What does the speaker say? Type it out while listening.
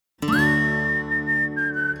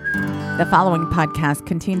The following podcast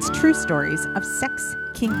contains true stories of sex,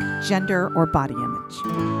 kink, gender, or body image.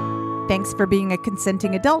 Thanks for being a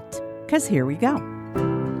consenting adult, because here we go.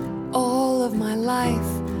 All of my life,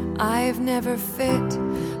 I've never fit,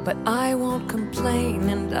 but I won't complain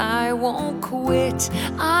and I won't quit.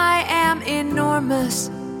 I am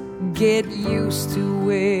enormous, get used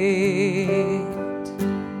to it.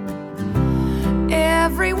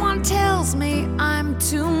 Everyone tells me I'm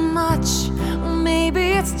too much.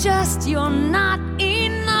 Maybe it's just you're not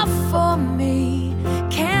enough for me.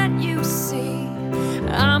 Can't you see?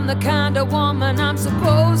 I'm the kind of woman I'm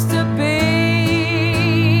supposed to be.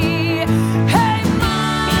 Hey,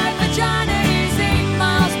 my vagina is 8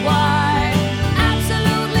 miles wide.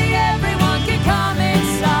 Absolutely everyone can come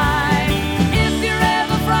inside. If you're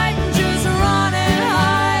ever frightened, just run and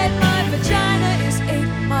hide. My vagina is 8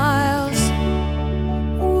 miles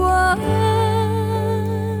wide.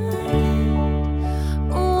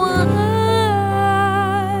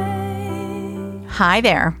 Hi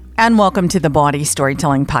there, and welcome to the Bawdy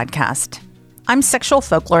Storytelling Podcast. I'm sexual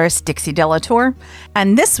folklorist Dixie Delatour,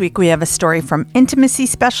 and this week we have a story from intimacy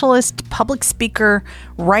specialist, public speaker,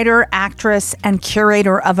 writer, actress, and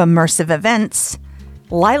curator of immersive events,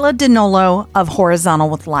 Lila Dinolo of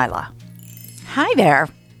Horizontal with Lila. Hi there,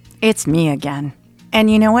 it's me again.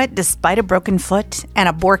 And you know what? Despite a broken foot and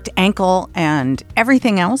a borked ankle and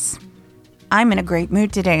everything else, I'm in a great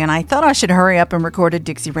mood today, and I thought I should hurry up and record a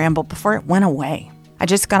Dixie Ramble before it went away. I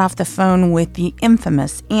just got off the phone with the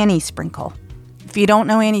infamous Annie Sprinkle. If you don't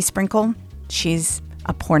know Annie Sprinkle, she's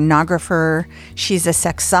a pornographer, she's a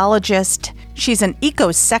sexologist, she's an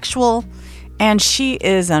ecosexual, and she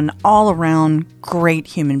is an all-around great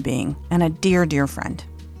human being and a dear, dear friend.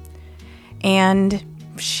 And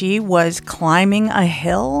she was climbing a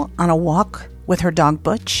hill on a walk with her dog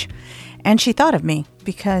Butch, and she thought of me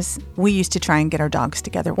because we used to try and get our dogs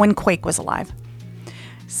together when Quake was alive.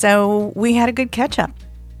 So we had a good catch-up.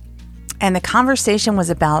 And the conversation was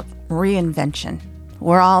about reinvention.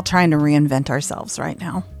 We're all trying to reinvent ourselves right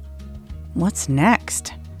now. What's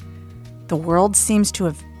next? The world seems to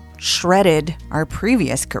have shredded our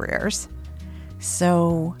previous careers.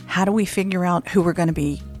 So how do we figure out who we're going to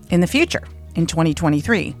be in the future, in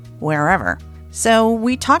 2023, wherever? So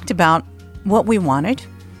we talked about what we wanted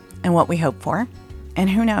and what we hoped for. And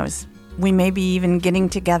who knows, we may be even getting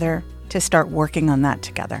together to start working on that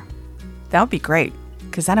together. That would be great,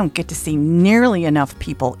 because I don't get to see nearly enough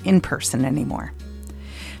people in person anymore.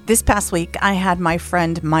 This past week, I had my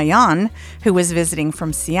friend Mayan, who was visiting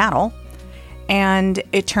from Seattle, and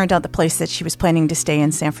it turned out the place that she was planning to stay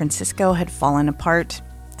in San Francisco had fallen apart.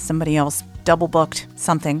 Somebody else double booked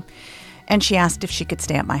something, and she asked if she could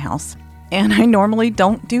stay at my house. And I normally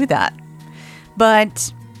don't do that.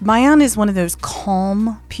 But Mayan is one of those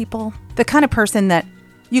calm people, the kind of person that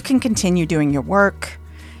you can continue doing your work.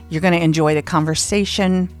 You're going to enjoy the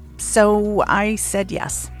conversation. So I said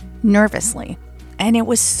yes, nervously. And it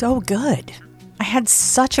was so good. I had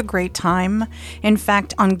such a great time. In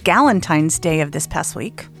fact, on Galentine's Day of this past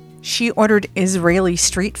week, she ordered Israeli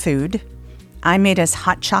street food. I made us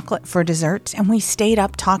hot chocolate for dessert, and we stayed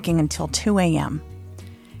up talking until 2 a.m.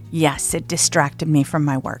 Yes, it distracted me from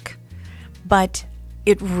my work, but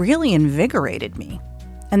it really invigorated me.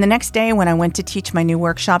 And the next day when I went to teach my new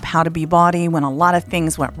workshop, How to Be Bawdy, when a lot of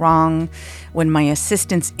things went wrong, when my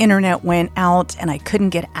assistant's internet went out and I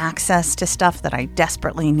couldn't get access to stuff that I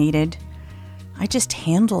desperately needed, I just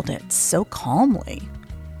handled it so calmly.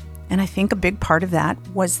 And I think a big part of that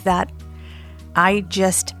was that I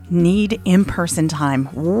just need in-person time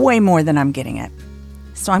way more than I'm getting it.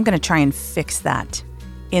 So I'm going to try and fix that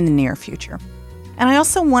in the near future. And I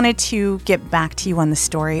also wanted to get back to you on the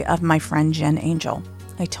story of my friend Jen Angel.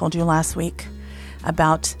 I told you last week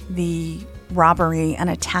about the robbery and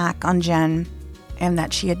attack on Jen and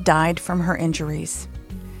that she had died from her injuries.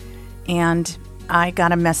 And I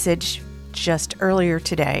got a message just earlier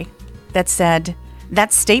today that said,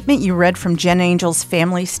 "That statement you read from Jen Angel's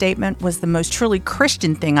family statement was the most truly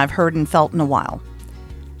Christian thing I've heard and felt in a while.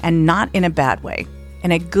 And not in a bad way,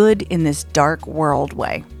 in a good in this dark world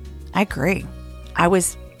way." I agree. I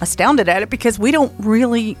was astounded at it because we don't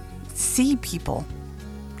really see people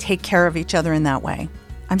take care of each other in that way.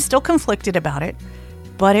 I'm still conflicted about it,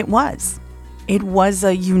 but it was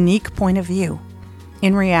a unique point of view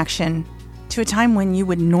in reaction to a time when you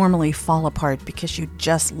would normally fall apart because you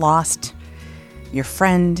just lost your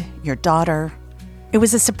friend, your daughter. It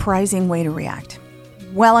was a surprising way to react.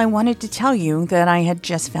 Well, I wanted to tell you that I had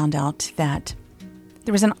just found out that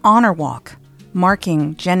there was an honor walk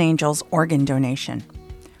marking Jen Angel's organ donation.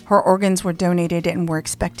 Her organs were donated and were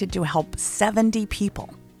expected to help 70 people.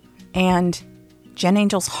 And Jen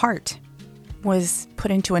Angel's heart was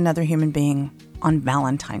put into another human being on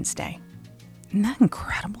Valentine's Day. Isn't that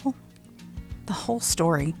incredible? The whole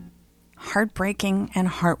story, heartbreaking and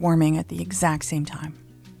heartwarming at the exact same time.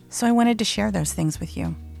 So I wanted to share those things with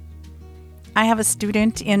you. I have a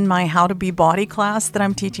student in my How to Be Body class that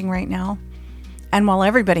I'm teaching right now. And while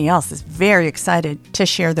everybody else is very excited to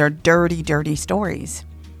share their dirty, dirty stories,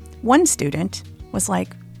 one student was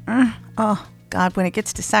like, oh, God, when it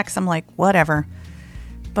gets to sex, I'm like, whatever.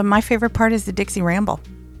 But my favorite part is the Dixie Ramble.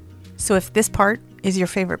 So if this part is your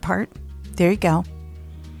favorite part, there you go.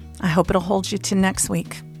 I hope it'll hold you to next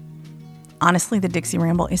week. Honestly, the Dixie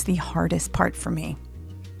Ramble is the hardest part for me.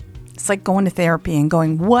 It's like going to therapy and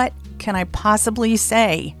going, what can I possibly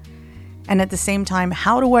say? And at the same time,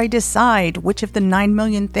 how do I decide which of the 9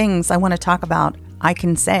 million things I want to talk about I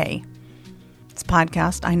can say? It's a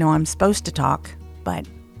podcast. I know I'm supposed to talk, but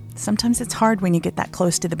sometimes it's hard when you get that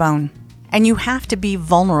close to the bone. And you have to be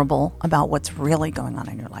vulnerable about what's really going on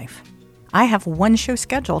in your life. I have one show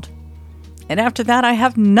scheduled, and after that, I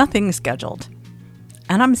have nothing scheduled.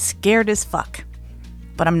 And I'm scared as fuck,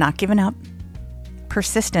 but I'm not giving up.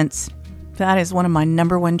 Persistence, that is one of my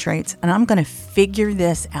number one traits, and I'm going to figure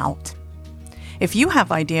this out. If you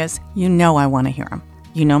have ideas, you know I want to hear them.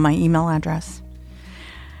 You know my email address.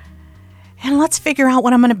 And let's figure out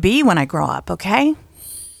what I'm going to be when I grow up, okay?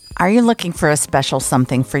 Are you looking for a special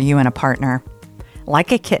something for you and a partner?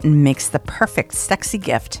 Like a Kitten makes the perfect sexy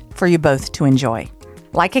gift for you both to enjoy.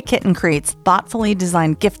 Like a Kitten creates thoughtfully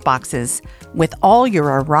designed gift boxes with all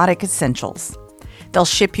your erotic essentials. They'll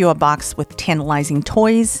ship you a box with tantalizing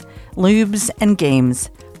toys, lubes, and games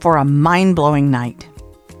for a mind-blowing night.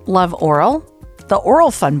 Love oral? The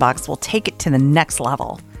Oral Fun Box will take it to the next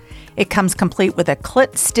level. It comes complete with a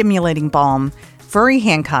clit-stimulating balm, furry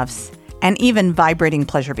handcuffs, and even vibrating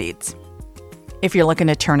pleasure beads. If you're looking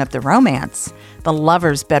to turn up the romance, the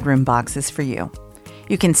Lover's Bedroom Box is for you.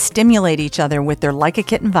 You can stimulate each other with their Like a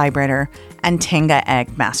Kitten vibrator and Tenga Egg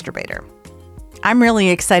masturbator. I'm really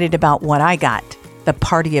excited about what I got, the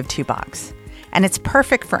Party of Two box, and it's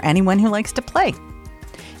perfect for anyone who likes to play.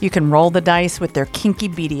 You can roll the dice with their kinky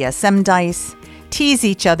BDSM dice, tease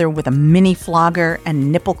each other with a mini flogger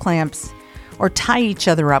and nipple clamps, or tie each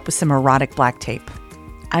other up with some erotic black tape.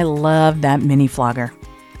 I love that mini flogger.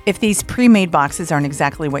 If these pre-made boxes aren't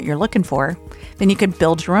exactly what you're looking for, then you can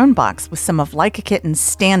build your own box with some of Like a Kitten's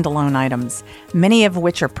standalone items, many of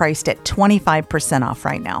which are priced at 25% off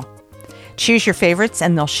right now. Choose your favorites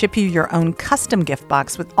and they'll ship you your own custom gift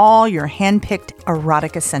box with all your hand-picked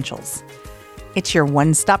erotic essentials. It's your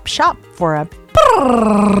one-stop shop for a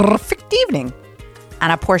perfect evening.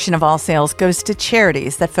 And a portion of all sales goes to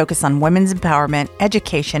charities that focus on women's empowerment,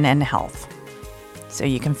 education, and health. So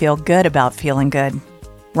you can feel good about feeling good.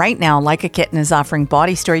 Right now, Like a Kitten is offering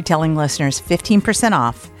Body Storytelling listeners 15%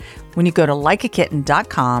 off when you go to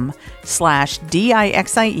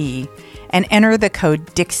likeakitten.com/DIXIE and enter the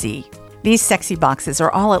code Dixie. These sexy boxes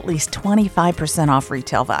are all at least 25% off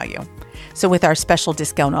retail value. So with our special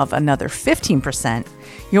discount of another 15%,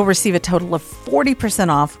 you'll receive a total of 40%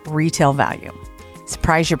 off retail value.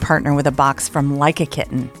 Surprise your partner with a box from Like a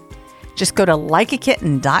Kitten. Just go to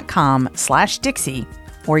likeakitten.com/Dixie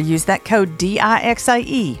or use that code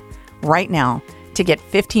DIXIE right now to get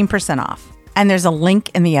 15% off. And there's a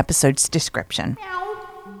link in the episode's description.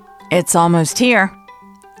 It's almost here.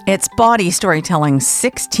 It's Body Storytelling's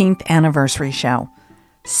 16th anniversary show.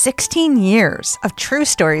 16 years of true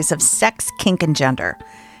stories of sex, kink, and gender.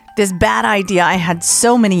 This bad idea I had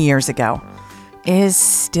so many years ago is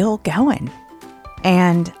still going.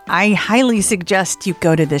 And I highly suggest you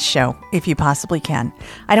go to this show if you possibly can.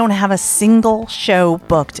 I don't have a single show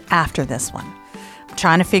booked after this one. I'm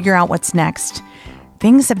trying to figure out what's next.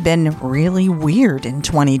 Things have been really weird in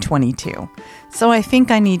 2022. So I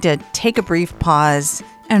think I need to take a brief pause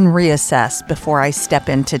and reassess before I step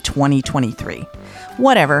into 2023.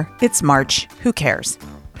 Whatever, it's March. Who cares?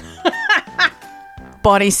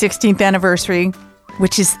 Body's 16th anniversary,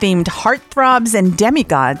 which is themed Heartthrobs and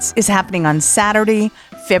Demigods, is happening on Saturday,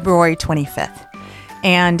 February 25th.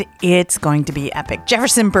 And it's going to be epic.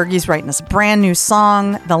 Jefferson Bergey's writing us a brand new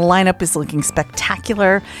song. The lineup is looking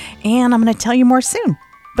spectacular. And I'm going to tell you more soon.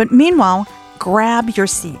 But meanwhile, grab your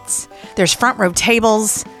seats. There's front row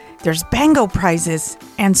tables, there's bingo prizes,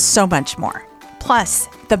 and so much more. Plus,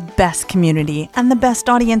 the best community and the best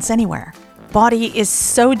audience anywhere. Body is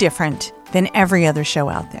so different than every other show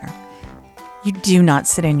out there. You do not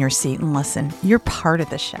sit in your seat and listen. You're part of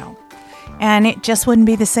the show. And it just wouldn't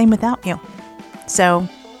be the same without you. So,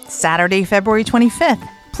 Saturday, February 25th,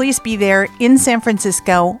 please be there in San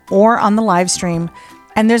Francisco or on the live stream.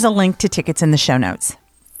 And there's a link to tickets in the show notes.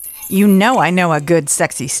 You know I know a good,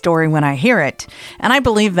 sexy story when I hear it, and I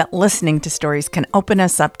believe that listening to stories can open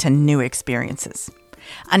us up to new experiences.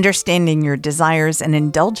 Understanding your desires and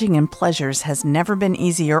indulging in pleasures has never been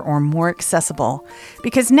easier or more accessible,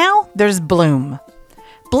 because now there's Bloom.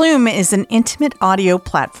 Bloom is an intimate audio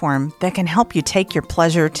platform that can help you take your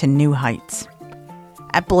pleasure to new heights.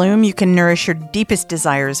 At Bloom, you can nourish your deepest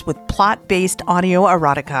desires with plot-based audio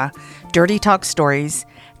erotica, dirty talk stories,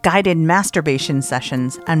 guided masturbation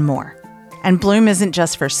sessions, and more. And Bloom isn't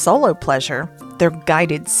just for solo pleasure. Their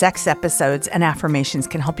guided sex episodes and affirmations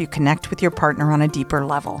can help you connect with your partner on a deeper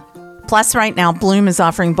level. Plus, right now, Bloom is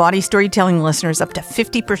offering Body Storytelling listeners up to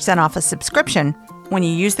 50% off a subscription when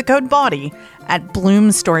you use the code BODY at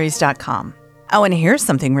bloomstories.com. Oh, and here's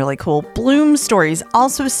something really cool. Bloom Stories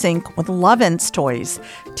also sync with Lovense Toys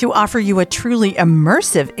to offer you a truly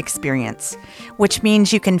immersive experience, which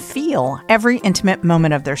means you can feel every intimate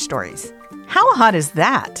moment of their stories. How hot is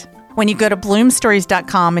that? When you go to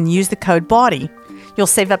bloomstories.com and use the code BODY, you'll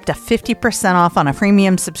save up to 50% off on a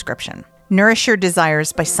premium subscription. Nourish your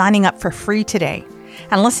desires by signing up for free today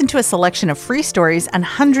and listen to a selection of free stories and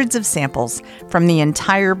hundreds of samples from the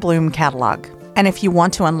entire Bloom catalog. And if you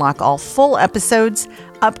want to unlock all full episodes,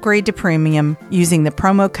 upgrade to premium using the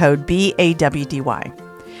promo code BAWDY.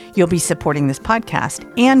 You'll be supporting this podcast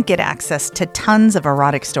and get access to tons of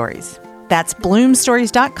erotic stories. That's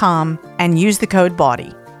bloomstories.com and use the code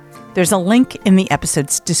BODY. There's a link in the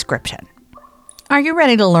episode's description. Are you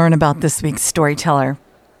ready to learn about this week's storyteller?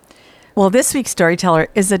 Well, this week's storyteller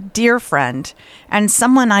is a dear friend and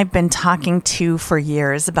someone I've been talking to for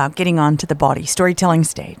years about getting onto the Body Storytelling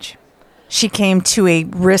stage. She came to a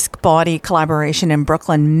Risk Body collaboration in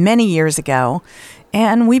Brooklyn many years ago,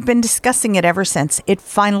 and we've been discussing it ever since. It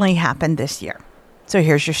finally happened this year. So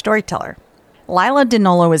here's your storyteller. Lila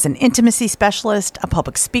Dinolo is an intimacy specialist, a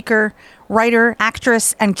public speaker, writer,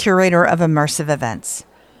 actress, and curator of immersive events.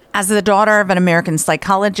 As the daughter of an American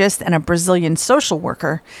psychologist and a Brazilian social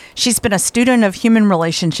worker, she's been a student of human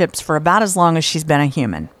relationships for about as long as she's been a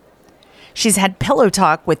human. She's had pillow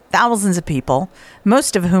talk with thousands of people,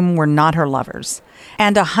 most of whom were not her lovers.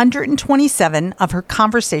 And 127 of her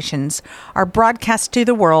conversations are broadcast to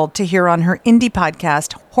the world to hear on her indie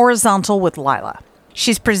podcast, Horizontal with Lila.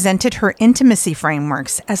 She's presented her intimacy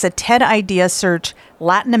frameworks as a TED Idea Search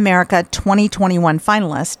Latin America 2021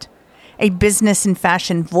 finalist, a Business and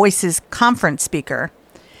Fashion Voices conference speaker,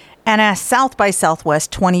 and a South by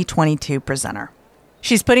Southwest 2022 presenter.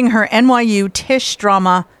 She's putting her NYU Tisch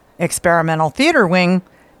Drama Experimental Theater Wing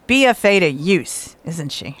BFA to use,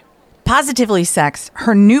 isn't she? Positively Sex,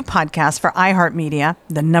 her new podcast for iHeartMedia,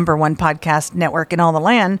 the #1 podcast network in all the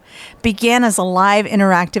land, began as a live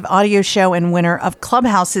interactive audio show and winner of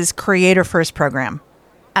Clubhouse's Creator First program.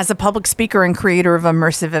 As a public speaker and creator of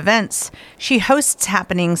immersive events, she hosts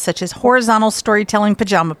happenings such as horizontal storytelling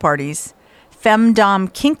pajama parties,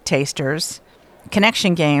 femdom kink tasters,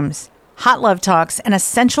 connection games, hot love talks, and a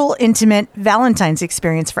sensual, intimate Valentine's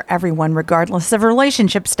experience for everyone, regardless of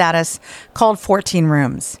relationship status, called 14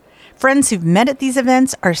 Rooms. Friends who've met at these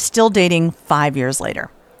events are still dating 5 years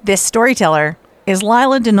later. This storyteller is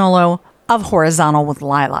Lila Dinolo of Horizontal with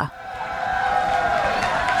Lila.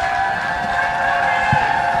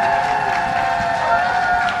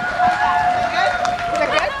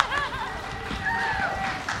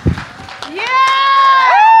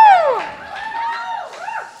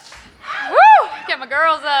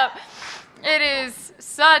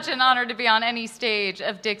 Such an honor to be on any stage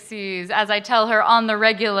of Dixie's. As I tell her on the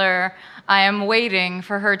regular, I am waiting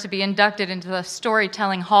for her to be inducted into the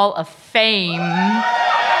Storytelling Hall of Fame.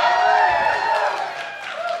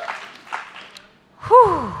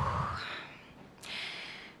 Whew.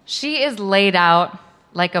 She is laid out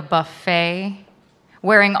like a buffet,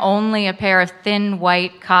 wearing only a pair of thin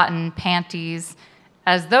white cotton panties,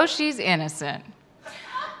 as though she's innocent.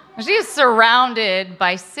 She is surrounded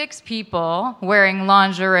by 6 people wearing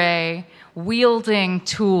lingerie, wielding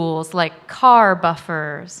tools like car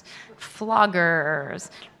buffers, floggers,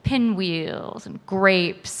 pinwheels, and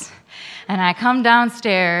grapes. And I come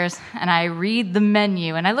downstairs and I read the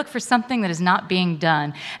menu and I look for something that is not being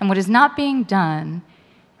done. And what is not being done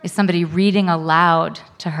is somebody reading aloud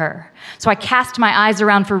to her. So I cast my eyes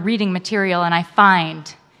around for reading material and I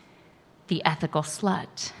find The Ethical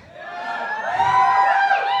Slut.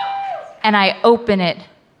 And I open it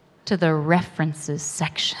to the references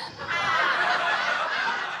section.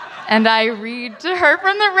 And I read to her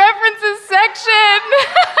from the references section.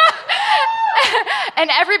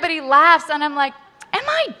 And everybody laughs, and I'm like, am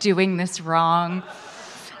I doing this wrong?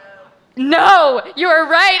 No, you're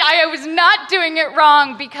right, I was not doing it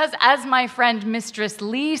wrong, because as my friend Mistress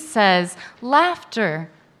Lee says,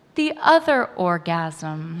 laughter the other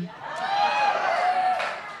orgasm.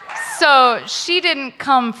 So she didn't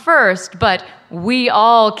come first, but we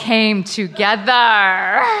all came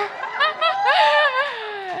together.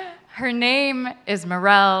 Her name is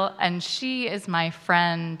Morel, and she is my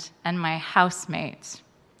friend and my housemate,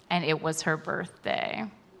 and it was her birthday.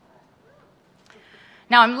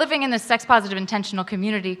 Now, I'm living in this sex-positive intentional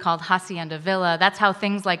community called Hacienda Villa. That's how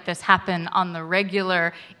things like this happen on the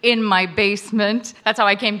regular in my basement. That's how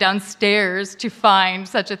I came downstairs to find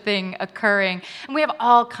such a thing occurring. And we have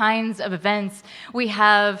all kinds of events. We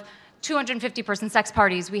have 250-person sex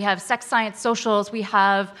parties. We have sex science socials. We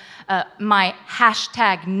have my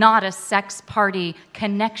hashtag not a sex party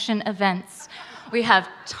connection events. We have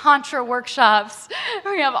tantra workshops.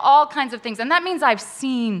 We have all kinds of things. And that means I've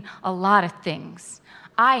seen a lot of things.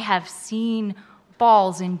 I have seen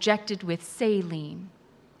balls injected with saline.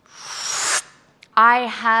 I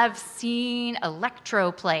have seen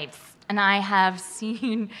electroplates, and I have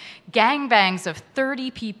seen gangbangs of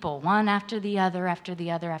 30 people, one after the other, after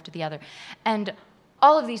the other, after the other. And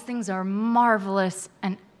all of these things are marvelous,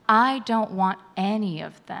 and I don't want any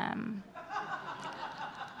of them.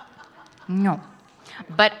 No.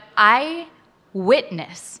 But I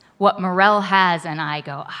witness what Morel has, and I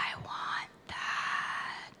go,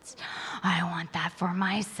 I want that for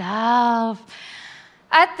myself.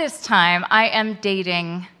 At this time, I am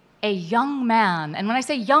dating a young man. And when I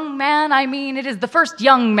say young man, I mean it is the first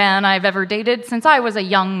young man I've ever dated since I was a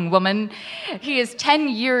young woman. He is 10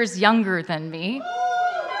 years younger than me.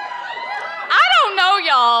 I don't know,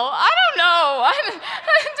 y'all. I don't know. I'm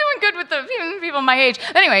doing good with the people my age.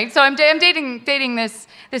 Anyway, so I'm dating this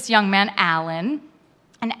young man, Alan.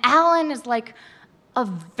 And Alan is like a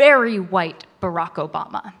very white Barack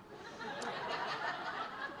Obama,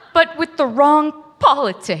 but with the wrong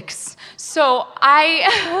politics. So I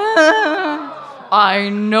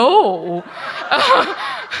know.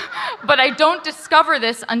 But I don't discover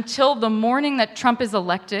this until the morning that Trump is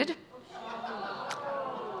elected.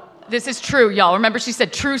 This is true, y'all. Remember, she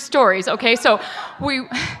said true stories, okay? So we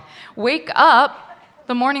wake up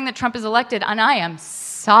the morning that Trump is elected, and I am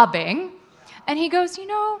sobbing. And he goes,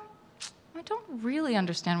 I don't really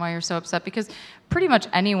understand why you're so upset, because pretty much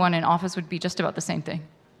anyone in office would be just about the same thing.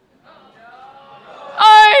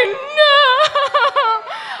 I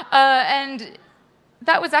know! And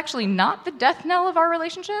that was actually not the death knell of our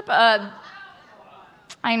relationship.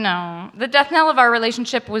 I know. The death knell of our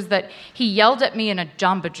relationship was that he yelled at me in a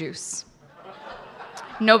Jamba Juice.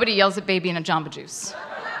 Nobody yells at baby in a Jamba Juice.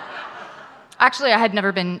 Actually, I had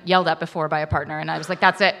never been yelled at before by a partner, and I was like,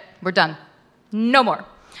 that's it. We're done. No more.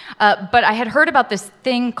 But I had heard about this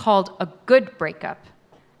thing called a good breakup,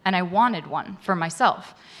 and I wanted one for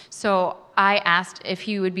myself. So I asked if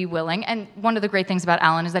he would be willing, and one of the great things about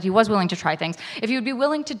Alan is that he was willing to try things, if he would be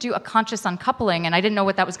willing to do a conscious uncoupling, and I didn't know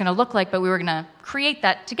what that was going to look like, but we were going to create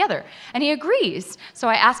that together. And he agrees. So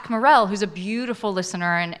I asked Morel, who's a beautiful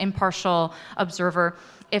listener and impartial observer,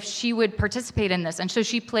 if she would participate in this. And so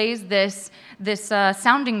she plays this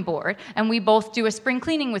sounding board, and we both do a spring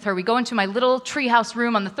cleaning with her. We go into my little treehouse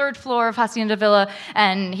room on the 3rd floor of Hacienda Villa,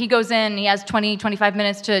 and he goes in, he has 20, 25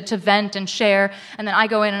 minutes to vent and share, and then I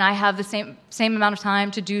go in and I have the same amount of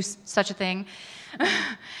time to do such a thing.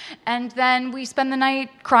 And then we spend the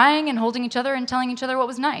night crying and holding each other and telling each other what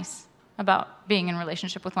was nice about being in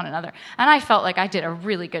relationship with one another. And I felt like I did a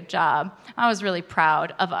really good job. I was really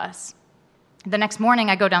proud of us. The next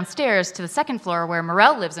morning, I go downstairs to the 2nd floor where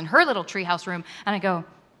Morel lives in her little treehouse room, and I go,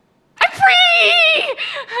 I'm free!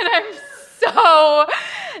 And I'm so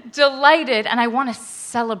delighted, and I want to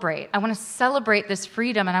celebrate. I want to celebrate this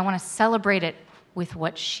freedom, and I want to celebrate it with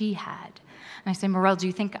what she had. And I say, Morel, do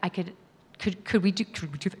you think I could we do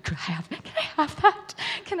that? Can I have that?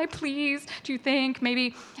 Can I please? Do you think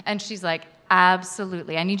maybe? And she's like,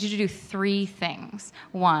 absolutely. I need you to do 3 things.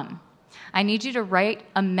 1, I need you to write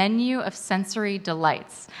a menu of sensory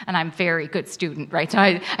delights. And I'm a very good student, right? So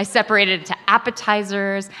I separated it into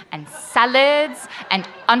appetizers and salads and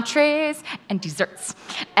entrees and desserts.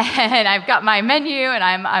 And I've got my menu and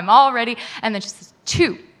I'm all ready. And then she says,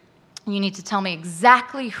 2, you need to tell me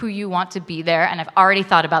exactly who you want to be there. And I've already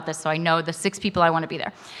thought about this, so I know the 6 people I want to be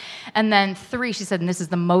there. And then 3, she said, and this is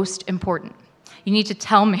the most important, you need to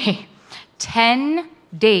tell me 10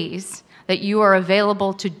 days that you are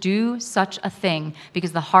available to do such a thing,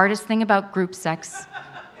 because the hardest thing about group sex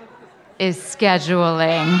is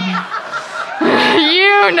scheduling.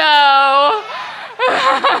 You know.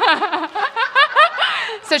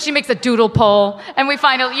 So she makes a doodle poll, and we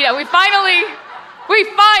find the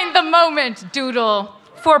moment, Doodle,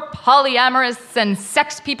 for polyamorous and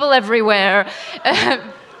sex people everywhere.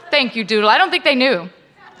 Thank you, Doodle. I don't think they knew.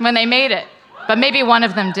 when they made it. But maybe one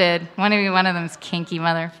of them did. One of them's kinky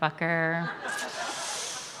motherfucker.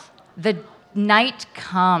 The night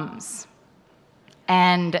comes,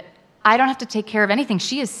 and I don't have to take care of anything.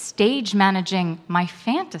 She is stage managing my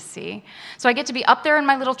fantasy. So I get to be up there in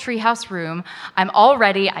my little treehouse room. I'm all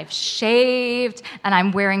ready. I've shaved, and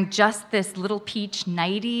I'm wearing just this little peach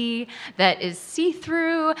nightie that is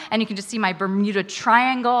see-through, and you can just see my Bermuda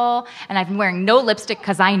Triangle, and I'm wearing no lipstick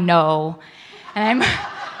because I know. And I'm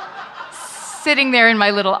sitting there in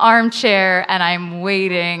my little armchair, and I'm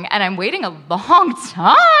waiting a long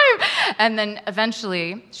time. And then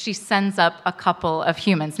eventually, she sends up a couple of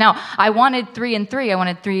humans. Now, I wanted 3 and 3. I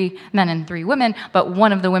wanted 3 men and 3 women, but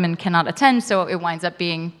one of the women cannot attend, so it winds up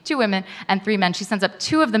being 2 women and 3 men. She sends up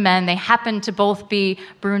 2 of the men. They happen to both be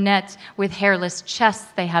brunette with hairless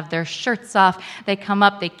chests. They have their shirts off. They come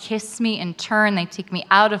up. They kiss me in turn. They take me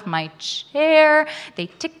out of my chair. They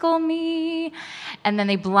tickle me. And then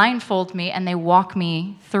they blindfold me, and they walk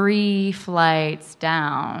me 3 flights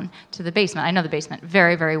down to the basement. I know the basement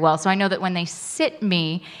very, very well. So I know that when they sit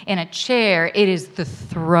me in a chair, it is the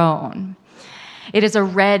throne. It is a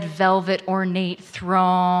red velvet ornate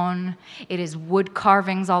throne. It is wood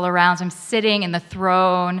carvings all around. So I'm sitting in the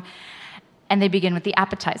throne, and they begin with the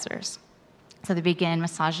appetizers. So they begin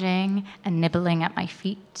massaging and nibbling at my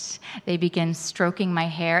feet. They begin stroking my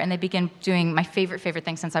hair, and they begin doing my favorite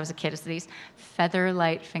thing since I was a kid is these feather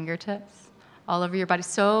light fingertips all over your body.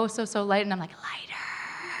 So light, and I'm like, lighter.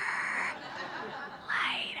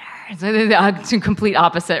 It's a complete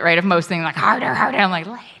opposite, right, of most things, like harder. I'm like,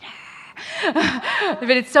 lighter.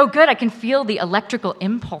 But it's so good. I can feel the electrical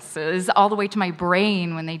impulses all the way to my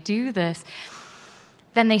brain when they do this.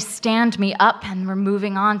 Then they stand me up, and we're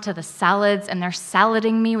moving on to the salads, and they're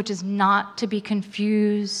salading me, which is not to be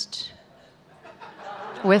confused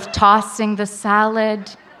with tossing the salad.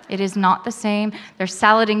 It is not the same. They're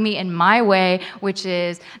salading me in my way, which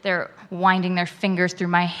is they're winding their fingers through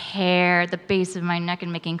my hair, the base of my neck,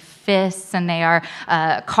 and making fists, and they are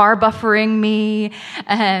car buffering me,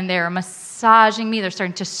 and they're massaging me. They're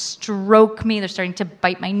starting to stroke me. They're starting to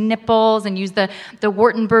bite my nipples and use the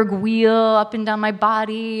Wartenberg wheel up and down my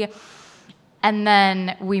body. And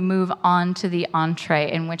then we move on to the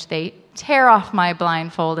entree, in which they tear off my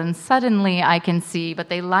blindfold, and suddenly I can see, but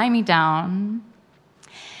they lie me down,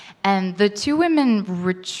 and the 2 women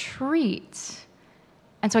retreat.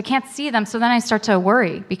 And so I can't see them, so then I start to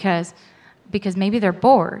worry because maybe they're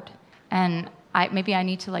bored, and maybe I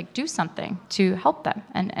need to like do something to help them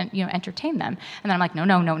and entertain them. And then I'm like,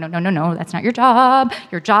 no, that's not your job.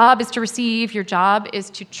 Your job is to receive. Your job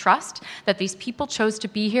is to trust that these people chose to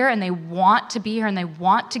be here, and they want to be here, and they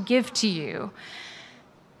want to give to you.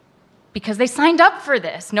 Because they signed up for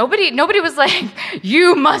this. Nobody was like,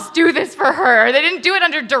 you must do this for her. They didn't do it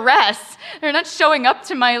under duress. They're not showing up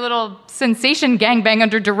to my little sensation gangbang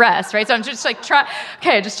under duress, right? So I'm just like,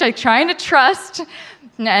 trying to trust.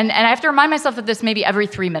 And I have to remind myself of this maybe every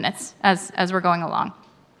 3 minutes as we're going along.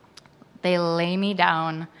 They lay me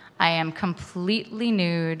down. I am completely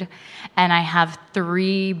nude, and I have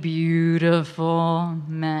 3 beautiful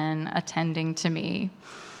men attending to me.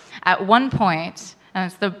 At one point, and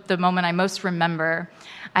it's the moment I most remember,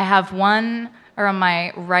 I have one around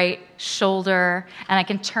my right shoulder, and I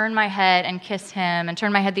can turn my head and kiss him, and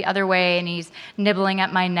turn my head the other way, and he's nibbling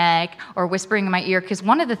at my neck or whispering in my ear. Because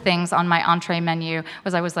one of the things on my entree menu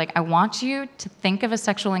was I was like, I want you to think of a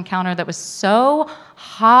sexual encounter that was so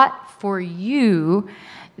hot for you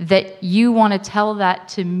that you want to tell that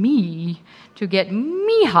to me to get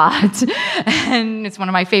me hot. And it's one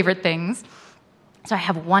of my favorite things. So I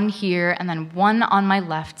have one here and then one on my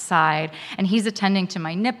left side, and he's attending to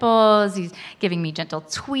my nipples. He's giving me gentle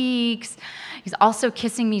tweaks. He's also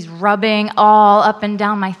kissing me. He's rubbing all up and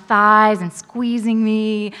down my thighs and squeezing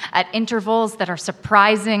me at intervals that are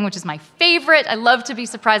surprising, which is my favorite. I love to be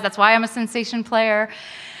surprised. That's why I'm a sensation player.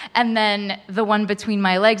 And then the one between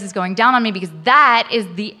my legs is going down on me, because that is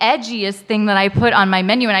the edgiest thing that I put on my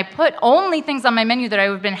menu. And I put only things on my menu that I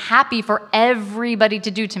would have been happy for everybody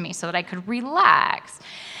to do to me so that I could relax.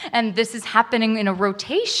 And this is happening in a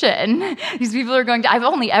rotation. These people are going to, I've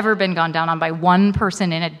only ever been gone down on by one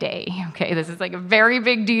person in a day. Okay, this is like a very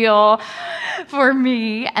big deal for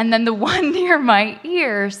me. And then the one near my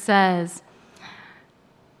ear says,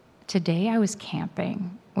 today I was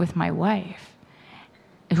camping with my wife,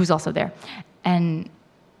 who's also there. And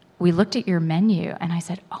we looked at your menu, and I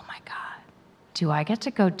said, oh my God, do I get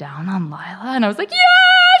to go down on Lila? And I was like,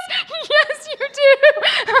 yes, you do.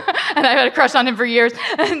 And I've had a crush on him for years.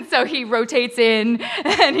 And so he rotates in,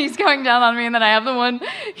 and he's going down on me, and then I have the one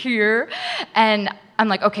here. And I'm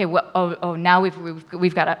like, okay, well, now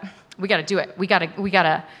we've got we got to do it. I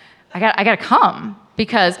got to come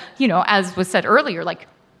because, as was said earlier, like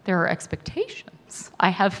there are expectations. I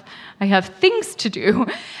have things to do.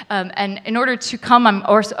 And in order to come, I'm,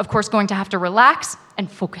 of course, going to have to relax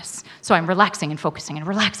and focus. So I'm relaxing and focusing and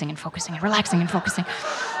relaxing and focusing and relaxing and focusing.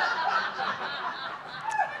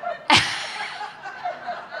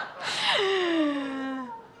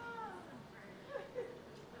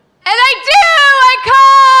 And I come!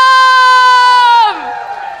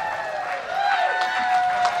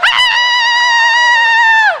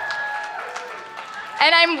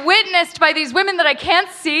 And I'm witnessed by these women that I can't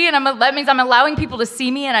see, and that means I'm allowing people to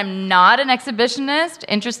see me, and I'm not an exhibitionist.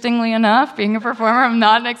 Interestingly enough, being a performer, I'm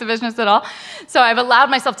not an exhibitionist at all. So I've allowed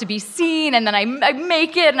myself to be seen, and then I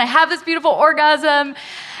make it, and I have this beautiful orgasm.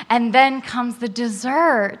 And then comes the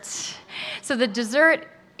dessert. So the dessert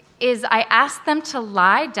is I ask them to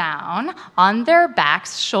lie down on their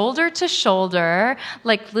backs, shoulder to shoulder,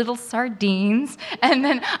 like little sardines, and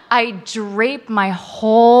then I drape my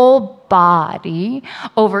whole body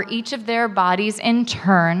over each of their bodies in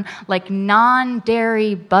turn, like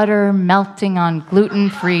non-dairy butter melting on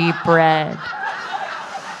gluten-free bread.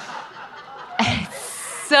 It's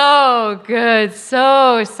so good,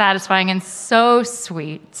 so satisfying, and so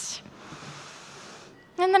sweet.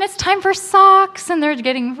 And then it's time for socks, and they're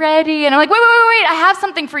getting ready. And I'm like, wait, I have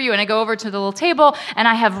something for you. And I go over to the little table, and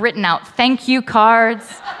I have written out thank you cards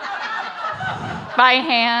by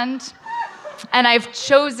hand. And I've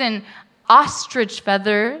chosen ostrich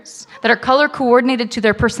feathers that are color coordinated to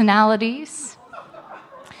their personalities.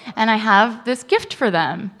 And I have this gift for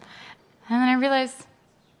them. And then I realize,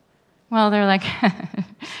 well, they're like,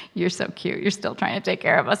 you're so cute. You're still trying to take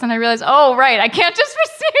care of us. And I realized, oh, right, I can't just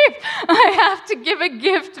receive. I have to give a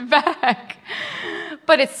gift back.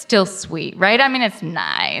 But it's still sweet, right? I mean, it's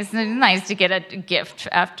nice. It's nice to get a gift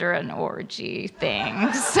after an orgy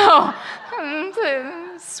thing. So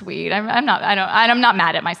sweet. I'm not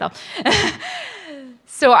mad at myself.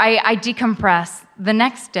 So I decompress. The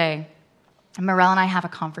next day, Morel and I have a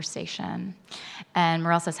conversation. And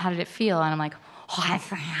Morel says, how did it feel? And I'm like,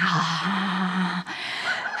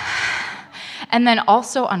 and then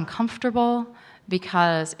also uncomfortable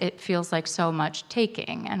because it feels like so much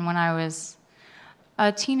taking. And when I was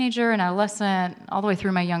a teenager and adolescent, all the way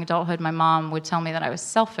through my young adulthood, my mom would tell me that I was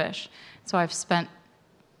selfish. So I've spent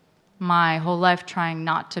my whole life trying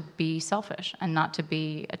not to be selfish and not to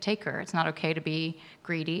be a taker. It's not okay to be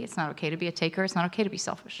greedy. It's not okay to be a taker. It's not okay to be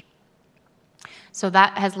selfish. So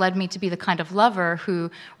that has led me to be the kind of lover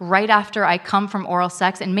who, right after I come from oral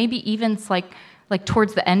sex, and maybe even it's like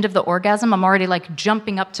towards the end of the orgasm, I'm already like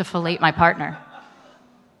jumping up to fillet my partner.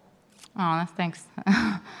 Oh, thanks.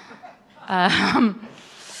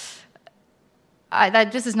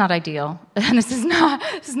 This is not ideal, and this is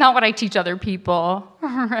not what I teach other people,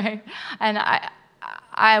 right? And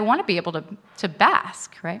I want to be able to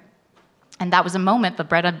bask, right? And that was a moment, the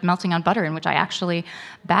bread melting on butter, in which I actually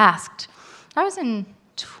basked. That was in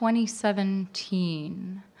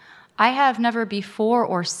 2017. I have never before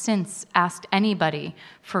or since asked anybody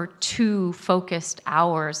for 2 focused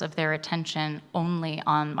hours of their attention only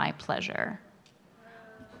on my pleasure.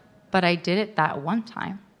 But I did it that one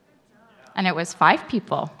time. And it was 5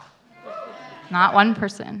 people, not 1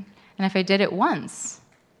 person. And if I did it once,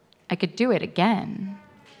 I could do it again.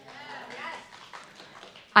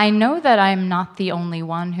 I know that I'm not the only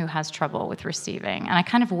one who has trouble with receiving, and I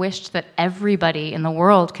kind of wished that everybody in the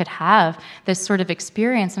world could have this sort of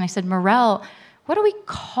experience. And I said, Morel, what do we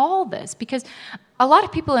call this? Because a lot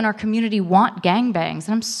of people in our community want gangbangs,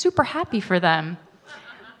 and I'm super happy for them.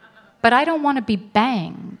 But I don't want to be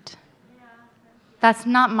banged. That's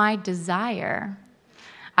not my desire.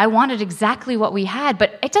 I wanted exactly what we had,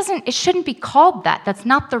 but it shouldn't be called that. That's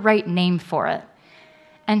not the right name for it.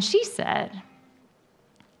 And she said,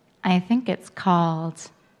 I think it's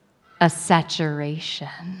called a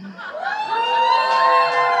saturation.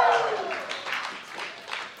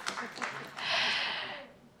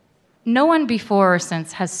 No one before or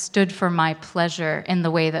since has stood for my pleasure in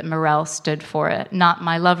the way that Morel stood for it. Not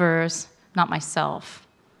my lovers, not myself.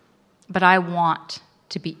 But I want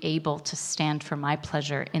to be able to stand for my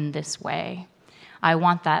pleasure in this way. I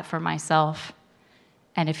want that for myself.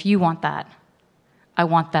 And if you want that, I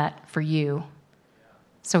want that for you.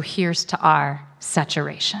 So here's to our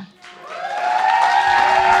saturation.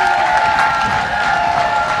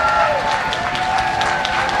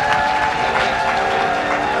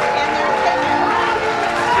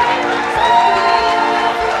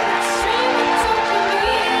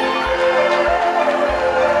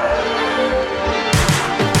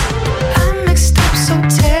 I'm mixed up so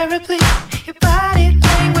terribly. Your body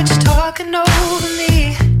language talking over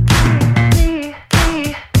me.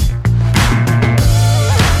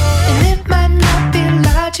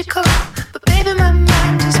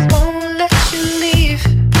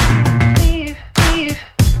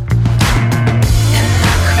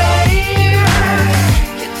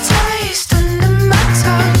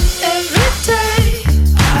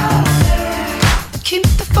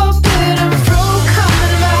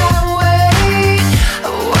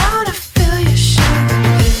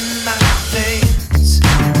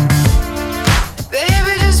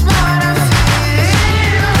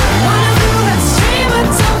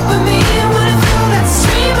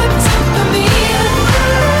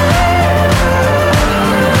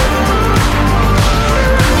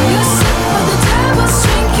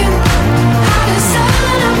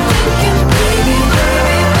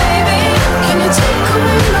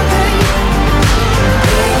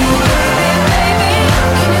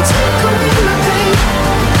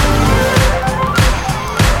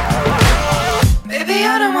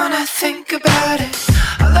 wanna think about it.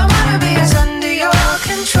 All I wanna be is under your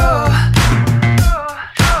control.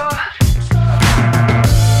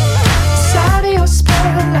 Inside of your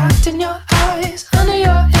spell, locked in your eyes, under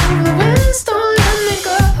your influence, don't let me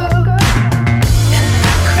go. And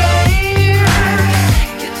I crave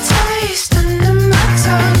your taste under my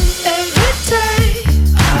tongue every day.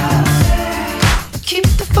 Keep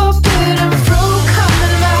the forbidden fruit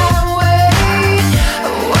coming my way. I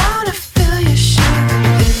wanna feel your sugar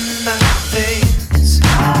in my veins.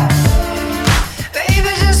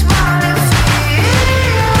 Baby, just wanna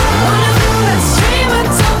feel. Wanna feel that stream of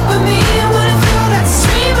dopamine. Wanna feel that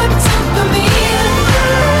stream of dopamine.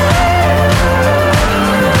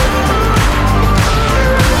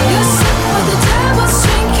 You're sitting with the devil's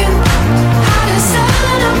drinking. Hot as hell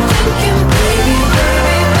and I'm thinking, baby,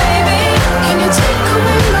 baby, baby, can you take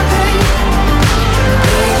away my pain?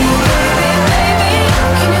 Baby, baby, baby,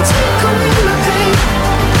 can you take away my pain?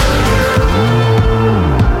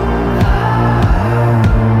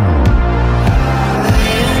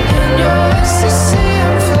 Laying in your ecstasy,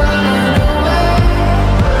 I'm floating away.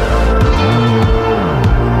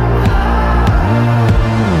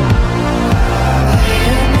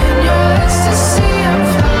 Laying in your ecstasy, I'm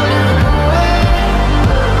floating away.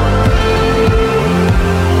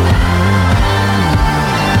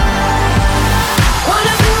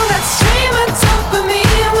 Wanna feel that stream of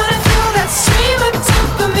dopamine. Wanna feel that stream of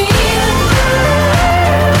dopamine.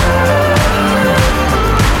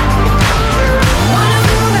 Wanna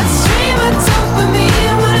feel that stream of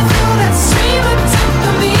dopamine. Wanna feel that stream of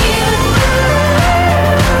dopamine.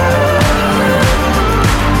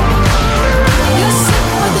 You're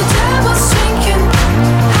sitting with the devil's drinking.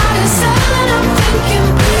 Hot as hell and I'm thinking,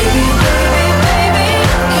 baby, baby, baby,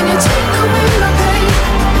 can you take away my pain?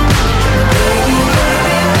 Baby,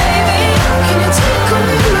 baby, baby, can you take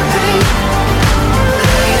away my pain?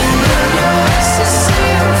 Laying in your ecstasy,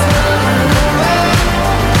 I'm floating away.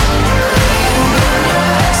 Laying in your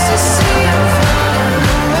ecstasy, I'm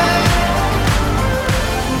floating away.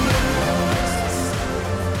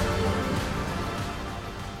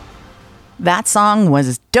 That song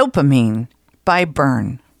was Dopamine by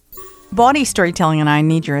Burn. Body Storytelling and I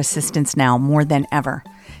need your assistance now more than ever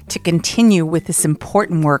to continue with this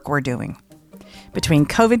important work we're doing. Between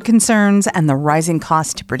COVID concerns and the rising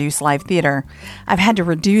cost to produce live theater, I've had to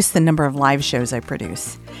reduce the number of live shows I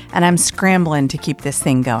produce, and I'm scrambling to keep this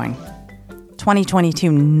thing going.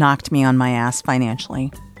 2022 knocked me on my ass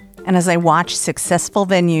financially, and as I watch successful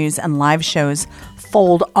venues and live shows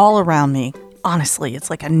fold all around me, honestly,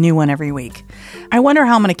 it's like a new one every week. I wonder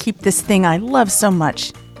how I'm going to keep this thing I love so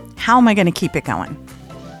much. How am I going to keep it going?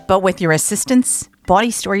 But with your assistance,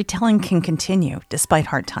 Body Storytelling can continue despite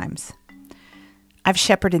hard times. I've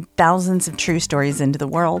shepherded thousands of true stories into the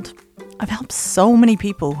world. I've helped so many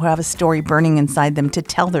people who have a story burning inside them to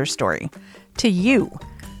tell their story to you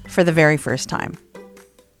for the very first time.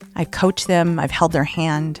 I've coached them, I've held their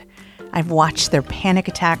hand, I've watched their panic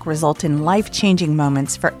attack result in life-changing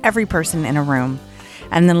moments for every person in a room,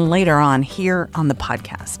 and then later on here on the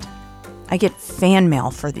podcast. I get fan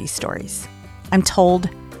mail for these stories. I'm told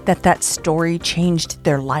that that story changed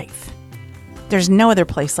their life. There's no other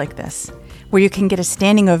place like this where you can get a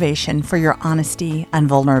standing ovation for your honesty and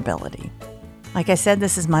vulnerability. Like I said,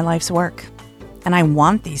 this is my life's work, and I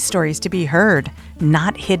want these stories to be heard,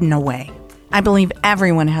 not hidden away. I believe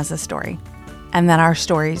everyone has a story, and that our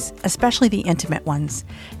stories, especially the intimate ones,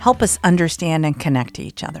 help us understand and connect to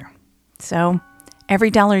each other. So, every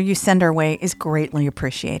dollar you send our way is greatly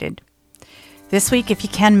appreciated. This week, if you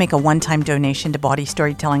can make a one-time donation to Body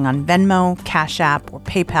Storytelling on Venmo, Cash App, or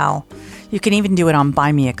PayPal, you can even do it on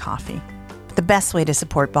Buy Me a Coffee. But the best way to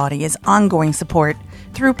support Body is ongoing support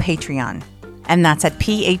through Patreon, and that's at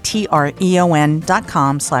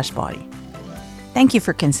patreon.com/body. Thank you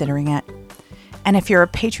for considering it. And if you're a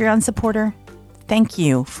Patreon supporter, thank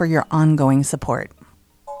you for your ongoing support.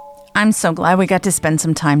 I'm so glad we got to spend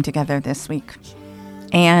some time together this week.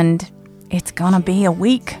 And it's gonna be a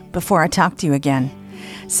week before I talk to you again.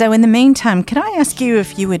 So in the meantime, can I ask you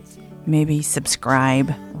if you would maybe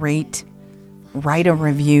subscribe, rate, write a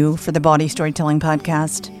review for the Body Storytelling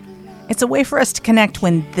Podcast? It's a way for us to connect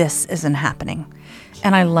when this isn't happening.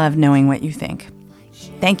 And I love knowing what you think.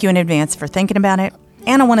 Thank you in advance for thinking about it.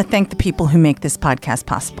 And I want to thank the people who make this podcast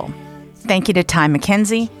possible. Thank you to Ty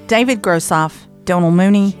McKenzie, David Grossoff, Donald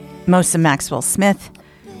Mooney, Mosa Maxwell Smith,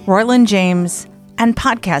 Royland James, and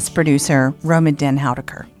podcast producer Roman Den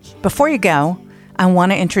Houdeker. Before you go, I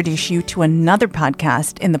want to introduce you to another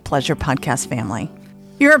podcast in the Pleasure Podcast family.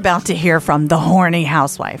 You're about to hear from the Horny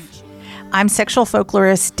Housewife. I'm sexual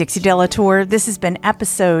folklorist Dixie Delatour. This has been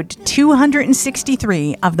episode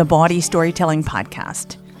 263 of the Bawdy Storytelling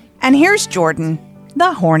Podcast. And here's Jordan,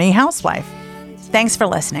 the horny housewife. Thanks for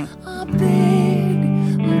listening. A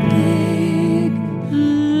big love.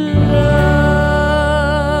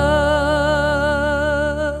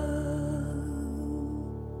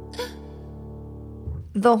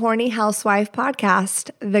 The Horny Housewife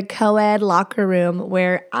Podcast, the co-ed locker room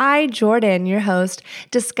where I, Jordan, your host,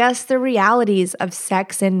 discuss the realities of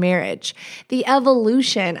sex and marriage, the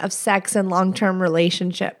evolution of sex and long-term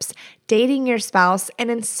relationships, dating your spouse,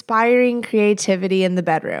 and inspiring creativity in the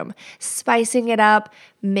bedroom, spicing it up,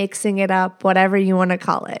 mixing it up, whatever you want to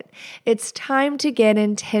call it. It's time to get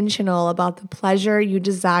intentional about the pleasure you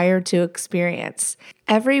desire to experience.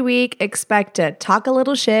 Every week, expect to talk a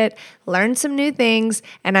little shit, learn some new things,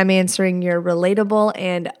 and I'm answering your relatable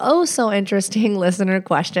and oh so interesting listener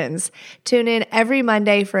questions. Tune in every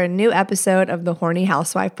Monday for a new episode of the Horny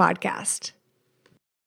Housewife Podcast.